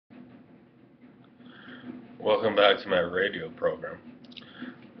Welcome back to my radio program.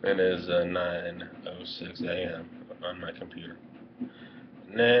 It is 9:06 a.m. on my computer.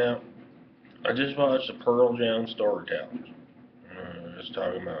 Now, I just watched the Pearl Jam Storytellers. It's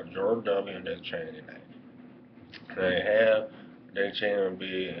talking about George W. and Dick Cheney now. They have Dick Cheney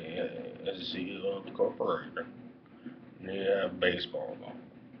be as the CEO of the corporation. And you have baseball ball.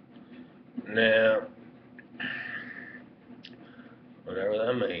 Now, whatever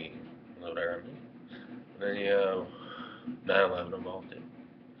that means, whatever that means. Then you have 9/11 involved in.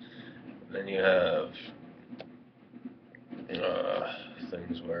 Then you have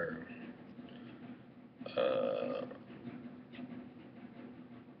things where uh,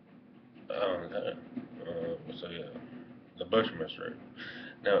 okay. So yeah, the Bush administration.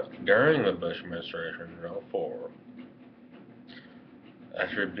 Now, during the Bush administration in '04,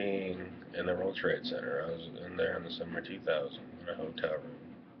 after being in the World Trade Center, I was in there in the summer 2000 in a hotel room.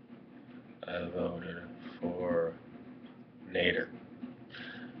 I voted for Nader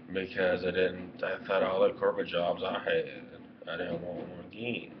because I didn't. I thought all the corporate jobs I didn't want one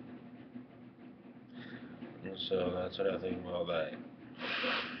again. And so that's what I think about that.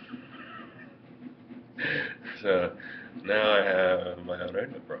 So now I have my own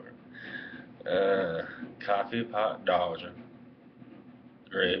radio program. Uh, Coffee pot dodging,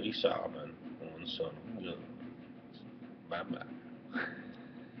 gravy sobbing, one son of a gun. Bye bye.